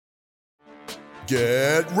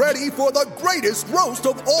Get ready for the greatest roast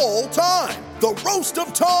of all time, the Roast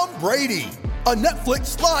of Tom Brady, a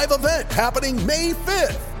Netflix live event happening May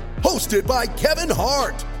 5th. Hosted by Kevin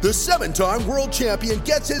Hart, the 7-time world champion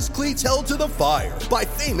gets his cleats held to the fire by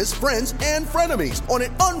famous friends and frenemies on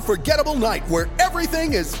an unforgettable night where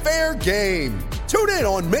everything is fair game. Tune in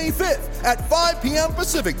on May 5th at 5 p.m.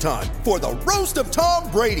 Pacific time for the Roast of Tom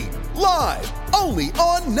Brady, live only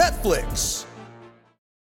on Netflix.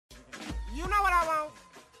 You know what I want?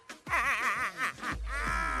 I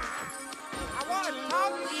want to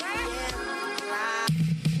talk to you.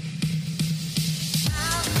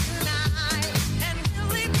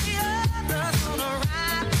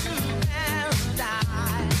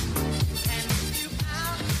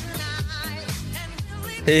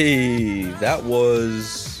 Hey, that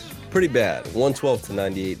was pretty bad.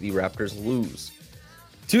 112-98, the Raptors lose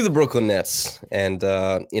to the Brooklyn Nets. And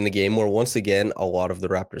in a game where, once again, a lot of the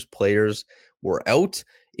Raptors players were out.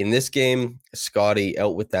 In this game, Scottie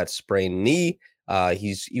out with that sprained knee.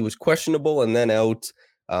 He was questionable and then out.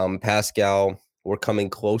 Pascal, we're coming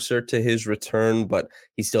closer to his return, but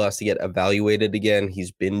he still has to get evaluated again.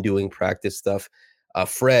 He's been doing practice stuff.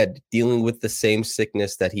 Fred, dealing with the same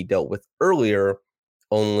sickness that he dealt with earlier,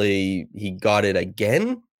 only he got it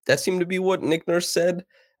again. That seemed to be what Nick Nurse said,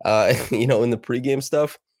 in the pregame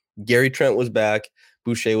stuff. Gary Trent was back.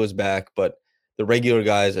 Boucher was back. But the regular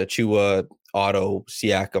guys, Achua, Otto,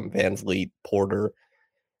 Siakam, Van Vliet, Porter,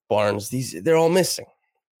 Barnes, they're all missing.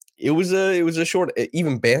 It was a short,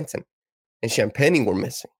 even Banton and Champagny were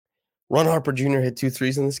missing. Ron Harper Jr. hit 2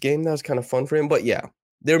 threes in this game. That was kind of fun for him. But yeah,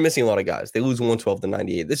 they were missing a lot of guys. They lose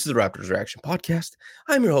 112-98. This is the Raptors Reaction Podcast.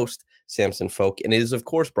 I'm your host, Samson Folk, and it is, of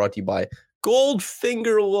course, brought to you by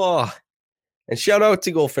Goldfinger Law. And shout out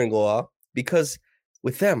to Goldfinger Law, because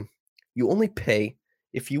with them, you only pay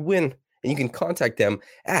if you win. And you can contact them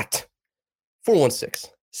at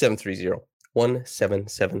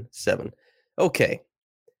 416-730-1777. Okay,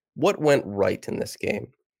 what went right in this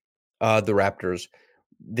game? The Raptors,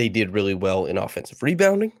 they did really well in offensive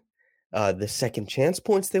rebounding. The second chance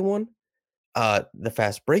points they won. The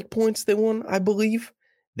fast break points they won, I believe.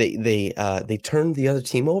 They turned the other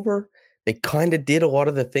team over. They kind of did a lot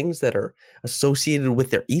of the things that are associated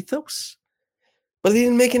with their ethos, but they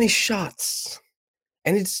didn't make any shots.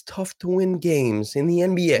 And it's tough to win games in the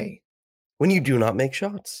NBA when you do not make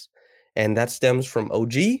shots. And that stems from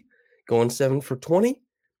OG going 7 for 20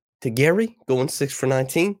 to Gary going 6 for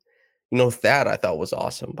 19. That I thought was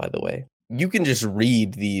awesome, by the way. You can just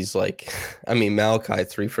read these, Malachi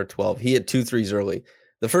 3 for 12. He had 2 threes early.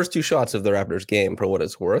 The first 2 shots of the Raptors game, for what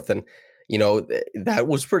it's worth. And, that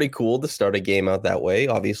was pretty cool to start a game out that way.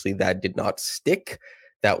 Obviously, that did not stick.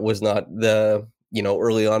 That was not the,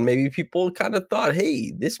 early on, maybe people kind of thought,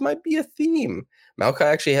 hey, this might be a theme. Malachi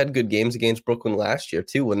actually had good games against Brooklyn last year,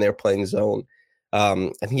 too, when they're playing zone.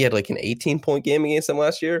 I think he had an 18-point game against them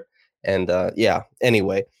last year. And,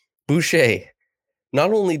 anyway, Boucher,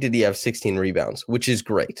 not only did he have 16 rebounds, which is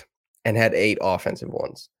great, and had 8 offensive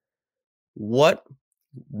ones, what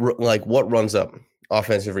runs up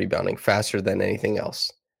offensive rebounding faster than anything else?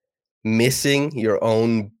 Missing your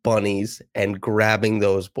own bunnies and grabbing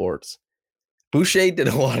those boards. Boucher did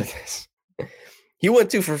a lot of this. He went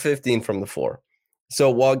 2 for 15 from the floor. So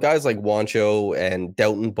while guys like Juancho and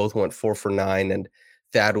Doughton both went 4 for 9, and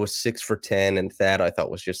Thad was 6 for 10, and Thad I thought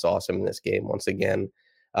was just awesome in this game once again.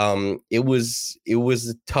 It was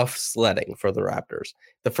tough sledding for the Raptors.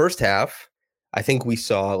 The first half, I think we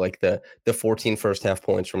saw the 14 first half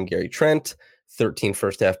points from Gary Trent, 13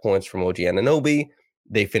 first half points from OG Anunoby.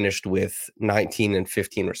 They finished with 19 and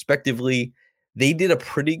 15 respectively. They did a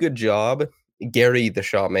pretty good job. Gary, the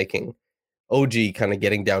shot making, OG kind of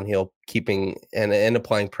getting downhill, keeping and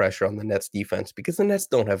applying pressure on the Nets defense, because the Nets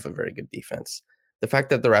don't have a very good defense. The fact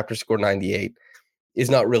that the Raptors scored 98 is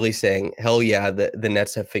not really saying, hell yeah, the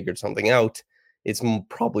Nets have figured something out. It's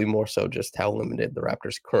probably more so just how limited the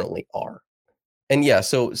Raptors currently are. And yeah,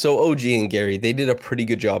 so OG and Gary, they did a pretty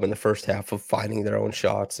good job in the first half of finding their own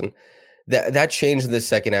shots. And that changed in the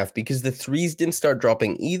second half because the threes didn't start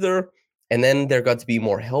dropping either. And then there got to be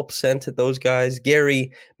more help sent at those guys.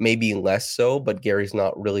 Gary, maybe less so, but Gary's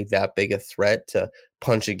not really that big a threat to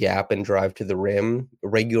punch a gap and drive to the rim.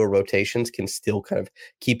 Regular rotations can still kind of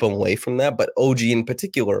keep him away from that. But OG in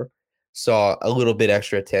particular saw a little bit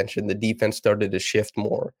extra attention. The defense started to shift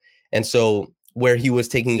more. And so where he was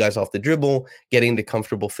taking guys off the dribble, getting to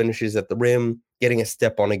comfortable finishes at the rim, getting a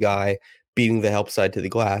step on a guy, beating the help side to the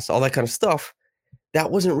glass, all that kind of stuff,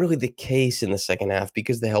 that wasn't really the case in the second half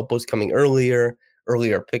because the help was coming earlier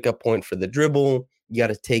pickup point for the dribble. You got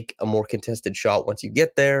to take a more contested shot once you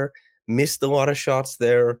get there. Missed a lot of shots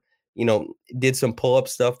there. did some pull-up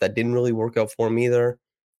stuff that didn't really work out for him either.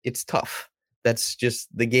 It's tough. That's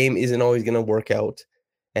just the game isn't always going to work out.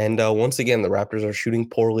 And once again, the Raptors are shooting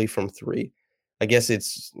poorly from three. I guess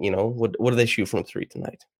it's, what do they shoot from three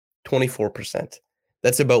tonight? 24%.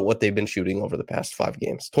 That's about what they've been shooting over the past 5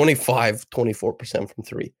 games. 24% from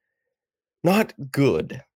three. Not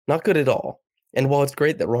good. Not good at all. And while it's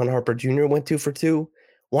great that Ron Harper Jr. went 2 for 2,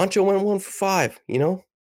 Juancho went 1 for 5,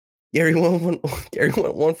 Gary went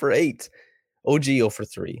 1 for 8. OG 0 for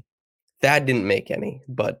 3. Thad didn't make any,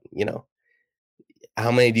 but,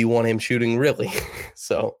 how many do you want him shooting really?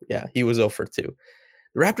 So, yeah, he was 0 for 2.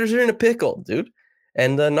 The Raptors are in a pickle, dude.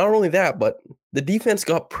 And not only that, but the defense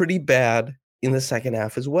got pretty bad in the second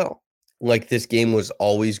half as well. Like this game was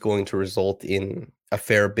always going to result in a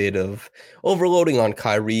fair bit of overloading on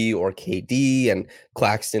Kyrie or KD, and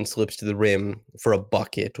Claxton slips to the rim for a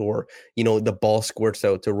bucket, or, the ball squirts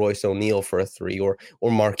out to Royce O'Neal for a 3, or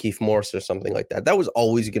Markieff Morris or something like that. That was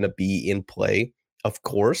always going to be in play, of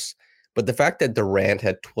course. But the fact that Durant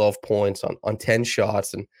had 12 points on 10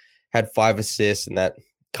 shots and had 5 assists, and that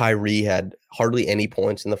Kyrie had hardly any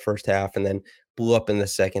points in the first half and then blew up in the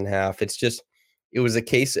second half, it was a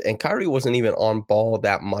case, and Kyrie wasn't even on ball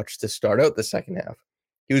that much to start out the second half.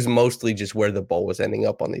 He was mostly just where the ball was ending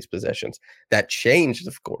up on these possessions. That changed,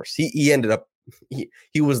 of course. He ended up,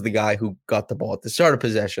 he was the guy who got the ball at the start of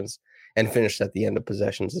possessions and finished at the end of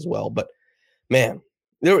possessions as well. But man,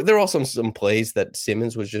 there were also some plays that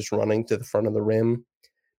Simmons was just running to the front of the rim.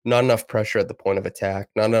 Not enough pressure at the point of attack,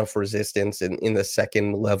 not enough resistance in the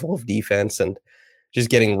second level of defense, and just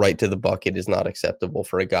getting right to the bucket is not acceptable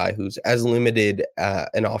for a guy who's as limited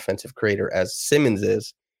an offensive creator as Simmons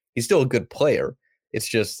is. He's still a good player. It's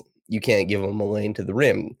just you can't give him a lane to the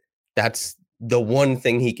rim. That's the one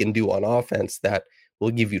thing he can do on offense that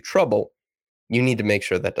will give you trouble. You need to make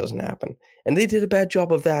sure that doesn't happen. And they did a bad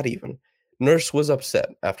job of that even. Nurse was upset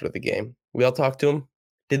after the game. We all talked to him,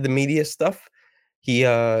 did the media stuff. He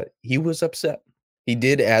was upset. He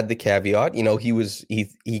did add the caveat,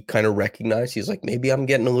 he kind of recognized, he's like, maybe I'm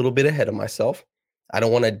getting a little bit ahead of myself. I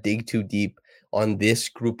don't want to dig too deep on this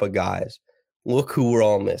group of guys. Look who we're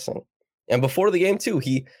all missing. And before the game too,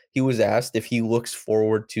 he was asked if he looks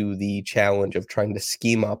forward to the challenge of trying to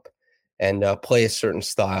scheme up and play a certain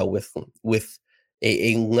style with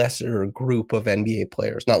a lesser group of NBA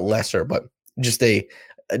players, not lesser, but just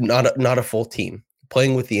not a full team,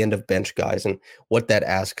 playing with the end of bench guys, and what that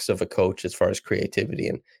asks of a coach as far as creativity.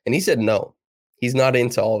 And he said no, he's not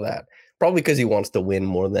into all that, probably because he wants to win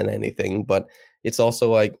more than anything. But it's also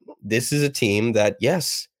like, this is a team that,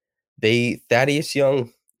 yes, Thaddeus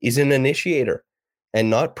Young is an initiator, and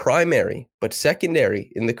not primary, but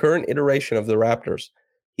secondary in the current iteration of the Raptors.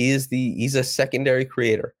 He's a secondary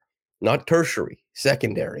creator, not tertiary,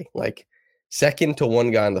 secondary, like second to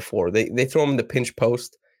one guy on the floor. They throw him to pinch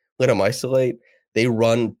post, let him isolate. They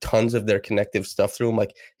run tons of their connective stuff through him.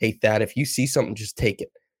 Like, hey, Thad, if you see something, just take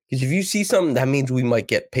it. Because if you see something, that means we might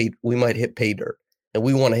get paid. We might hit pay dirt, and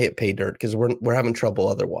we want to hit pay dirt because we're having trouble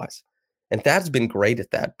otherwise. And Thad's been great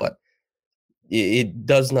at that, but it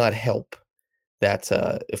does not help that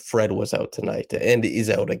Fred was out tonight and is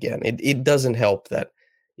out again. It doesn't help that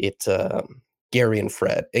Gary and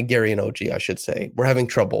OG, I should say, we're having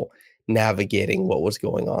trouble navigating what was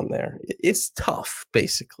going on there. It's tough,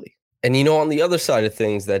 basically. And, on the other side of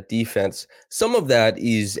things, that defense, some of that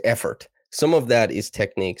is effort. Some of that is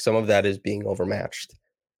technique. Some of that is being overmatched.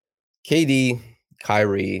 KD,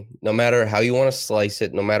 Kyrie, no matter how you want to slice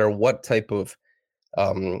it, no matter what type of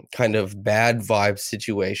kind of bad vibe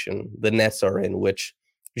situation the Nets are in, which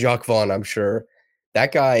Jacques Vaughn, I'm sure,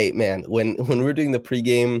 that guy, man, when we're doing the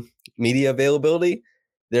pregame media availability,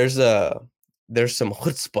 there's some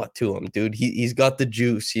chutzpah to him, dude. He's got the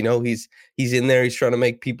juice, he's in there. He's trying to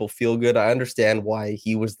make people feel good. I understand why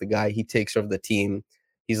he was the guy. He takes over the team.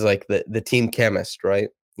 He's like the team chemist, right?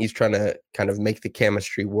 He's trying to kind of make the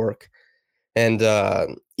chemistry work. And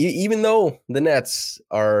even though the Nets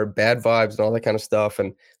are bad vibes and all that kind of stuff,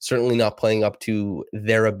 and certainly not playing up to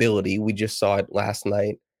their ability, we just saw it last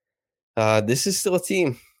night. This is still a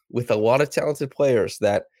team with a lot of talented players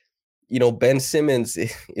that, Ben Simmons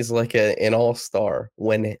is like an all-star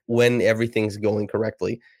when everything's going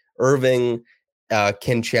correctly. Irving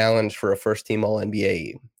can challenge for a first-team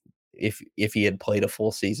All-NBA if he had played a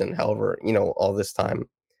full season. However, all this time,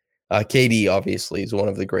 KD obviously is one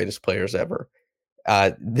of the greatest players ever.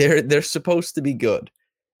 They're supposed to be good,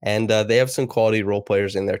 and they have some quality role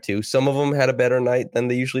players in there too. Some of them had a better night than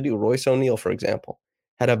they usually do. Royce O'Neal, for example,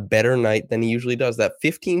 had a better night than he usually does. That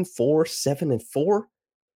 15, 4, 7, and 4.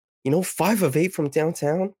 5 of 8 from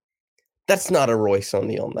downtown. That's not a Royce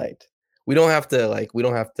O'Neal night. we don't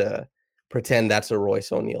have to pretend that's a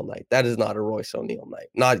Royce O'Neal night. That is not a Royce O'Neal night,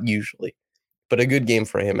 not usually, but a good game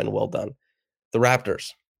for him and well done. The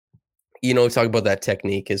Raptors, talk about that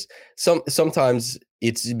technique is sometimes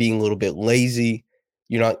it's being a little bit lazy.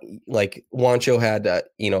 You're not like Juancho had,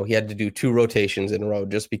 he had to do 2 rotations in a row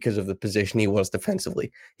just because of the position he was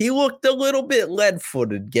defensively. He looked a little bit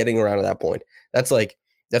lead-footed getting around to that point. That's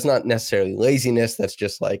not necessarily laziness. That's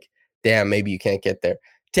just like, damn, maybe you can't get there.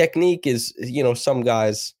 Technique is, some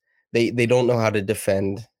guys, they don't know how to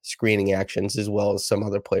defend screening actions as well as some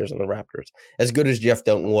other players on the Raptors. As good as Jeff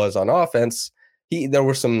Delton was on offense, there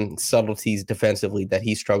were some subtleties defensively that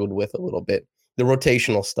he struggled with a little bit. The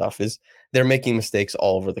rotational stuff is they're making mistakes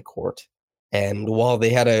all over the court. And while they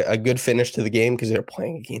had a good finish to the game because they were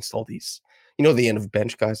playing against all these, the end of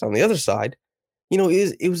bench guys on the other side,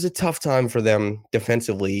 it was a tough time for them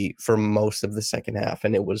defensively for most of the second half.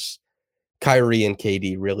 And it was Kyrie and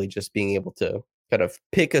KD really just being able to kind of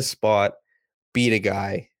pick a spot, beat a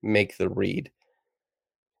guy, make the read.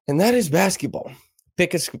 And that is basketball.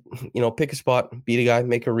 Pick a spot, beat a guy,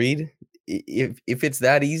 make a read. If it's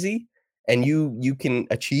that easy and you can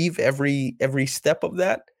achieve every step of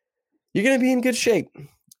that, you're going to be in good shape.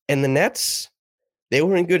 And the Nets, they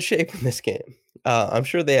were in good shape in this game. I'm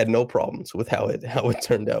sure they had no problems with how it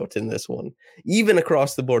turned out in this one. Even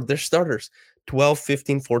across the board, their starters, 12,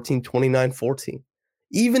 15, 14, 29, 14.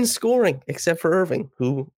 Even scoring, except for Irving,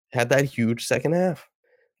 who had that huge second half.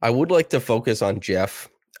 I would like to focus on Jeff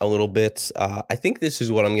a little bit. I think this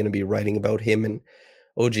is what I'm going to be writing about him and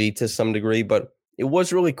OG to some degree, but it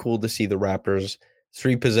was really cool to see the Raptors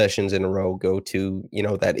 3 possessions in a row go to,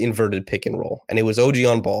 that inverted pick and roll. And it was OG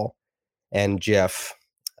on ball and Jeff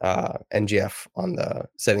on the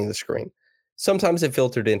setting the screen. Sometimes it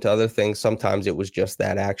filtered into other things. Sometimes it was just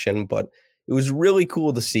that action, but it was really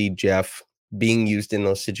cool to see Jeff being used in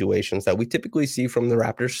those situations that we typically see from the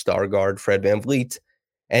Raptors star guard, Fred VanVleet,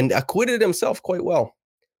 and acquitted himself quite well.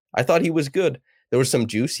 I thought he was good. There was some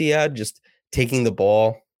juice he had just taking the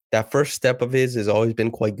ball. That first step of his has always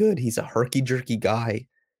been quite good. He's a herky-jerky guy.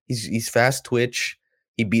 He's fast twitch.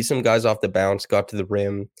 He beat some guys off the bounce, got to the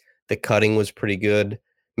rim. The cutting was pretty good.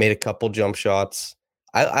 Made a couple jump shots.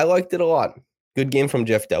 I liked it a lot. Good game from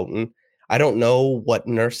Jeff Delton. I don't know what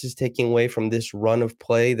Nurse is taking away from this run of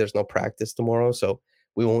play. There's no practice tomorrow, so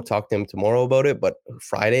we won't talk to him tomorrow about it. But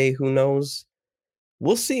Friday, who knows?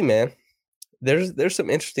 We'll see, man. There's some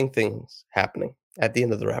interesting things happening at the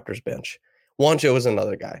end of the Raptors bench. Juancho is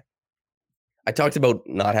another guy. I talked about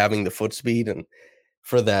not having the foot speed and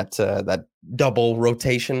for that double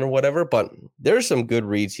rotation or whatever, but there's some good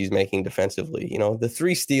reads he's making defensively. The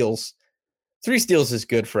 3 steals. 3 steals is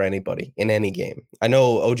good for anybody in any game. I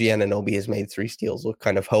know OG Anunoby has made 3 steals look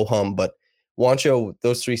kind of ho-hum, but Juancho,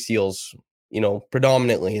 those 3 steals,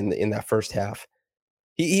 predominantly in that first half,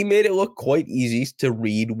 he made it look quite easy to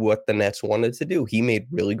read what the Nets wanted to do. He made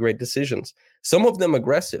really great decisions. Some of them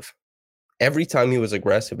aggressive. Every time he was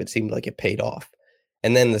aggressive, it seemed like it paid off.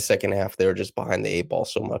 And then the second half, they were just behind the 8 ball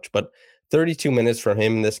so much. But 32 minutes for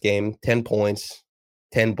him in this game, 10 points,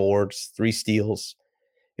 10 boards, 3 steals.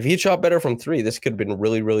 If he had shot better from 3, this could have been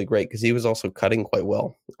really, really great because he was also cutting quite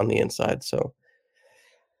well on the inside. So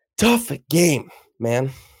tough game,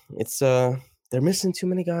 man. It's they're missing too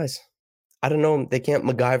many guys. I don't know. They can't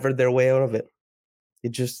MacGyver their way out of it. It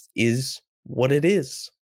just is what it is.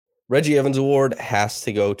 Reggie Evans Award has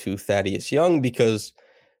to go to Thaddeus Young because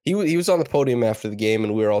he was on the podium after the game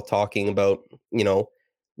and we were all talking about,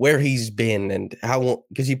 where he's been and how,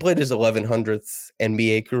 because he played his 1100th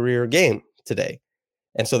NBA career game today.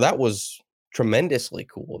 And so that was tremendously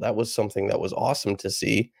cool. That was something that was awesome to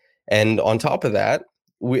see. And on top of that,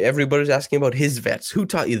 everybody's asking about his vets. Who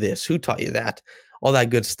taught you this? Who taught you that? All that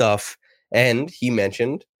good stuff. And he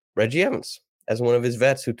mentioned Reggie Evans as one of his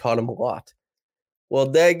vets who taught him a lot. Well,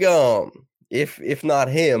 daggum, if not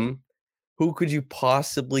him, who could you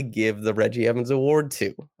possibly give the Reggie Evans Award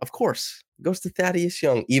to? Of course, it goes to Thaddeus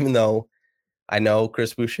Young, even though I know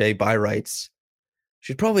Chris Boucher, by rights,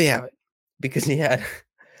 should probably have it because he had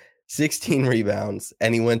 16 rebounds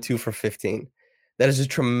and he went 2 for 15. That is a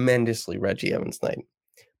tremendously Reggie Evans night.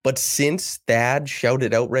 But since Thad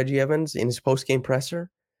shouted out Reggie Evans in his post-game presser,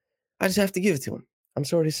 I just have to give it to him. I'm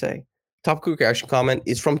sorry to say. Top quick action comment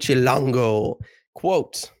is from Chilango.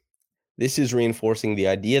 Quote, "This is reinforcing the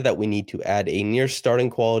idea that we need to add a near starting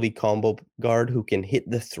quality combo guard who can hit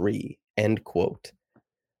the 3. End quote.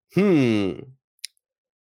 I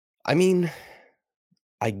mean,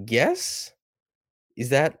 I guess, is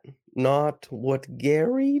that not what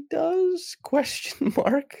Gary does? Question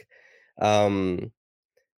mark. I'm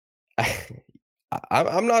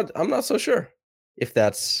not so sure. if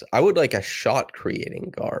that's, I would like a shot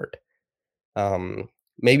creating guard.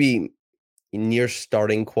 Maybe near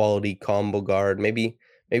starting quality combo guard. Maybe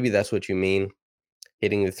that's what you mean.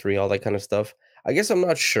 Hitting the three, all that kind of stuff. I guess I'm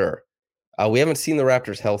not sure. We haven't seen the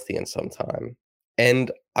Raptors healthy in some time.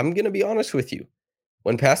 And I'm going to be honest with you.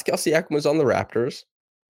 When Pascal Siakam was on the Raptors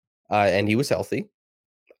and he was healthy,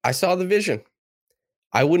 I saw the vision.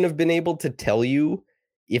 I wouldn't have been able to tell you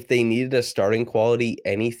if they needed a starting quality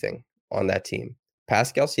anything on that team.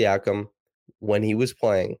 Pascal Siakam, when he was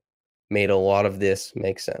playing, made a lot of this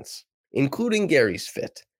make sense, including Gary's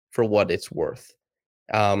fit for what it's worth.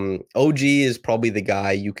 OG is probably the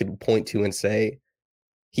guy you could point to and say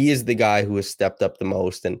he is the guy who has stepped up the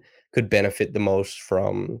most and could benefit the most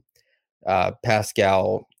from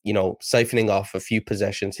Pascal, siphoning off a few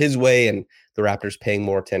possessions his way and the Raptors paying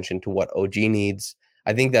more attention to what OG needs.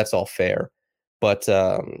 I think that's all fair. But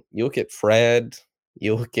you look at Fred,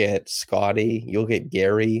 you look at Scotty, you look at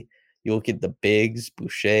Gary, you look at the bigs,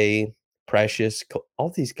 Boucher, Precious, all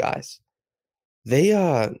these guys.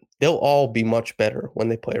 They'll all be much better when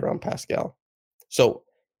they play around Pascal. So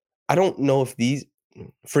I don't know if these,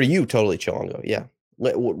 for you, totally Chilongo, yeah.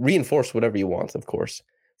 Reinforce whatever you want, of course.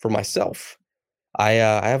 For myself, I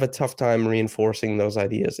have a tough time reinforcing those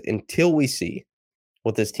ideas until we see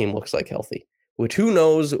what this team looks like healthy, which who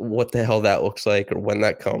knows what the hell that looks like or when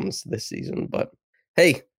that comes this season. But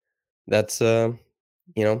hey, that's,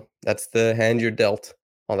 that's the hand you're dealt,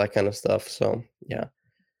 all that kind of stuff. So yeah,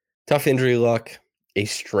 tough injury luck, a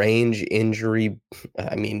strange injury.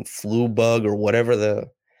 I mean, flu bug or whatever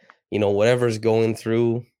whatever's going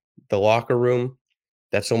through the locker room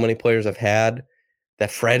that so many players have had,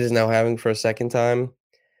 that Fred is now having for a second time.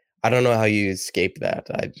 I don't know how you escape that.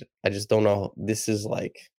 I just don't know. This is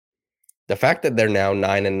like the fact that they're now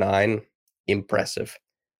 9-9, impressive.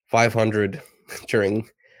 500 during,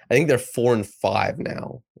 I think they're 4-5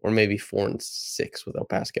 now, or maybe 4-6 without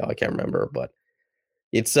Pascal. I can't remember, but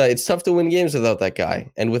it's tough to win games without that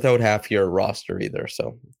guy and without half your roster either.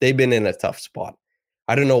 So they've been in a tough spot.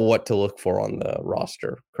 I don't know what to look for on the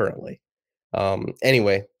roster currently.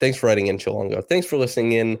 Anyway, thanks for writing in, Chilongo. Thanks for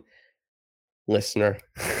listening in, listener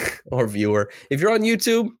or viewer. If you're on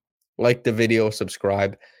YouTube, like the video,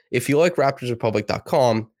 subscribe. If you like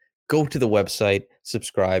RaptorsRepublic.com, go to the website,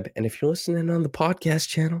 subscribe. And if you're listening on the podcast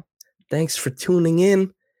channel, thanks for tuning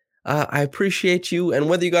in. I appreciate you. And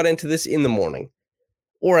whether you got into this in the morning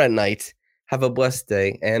or at night, have a blessed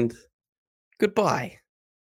day and goodbye.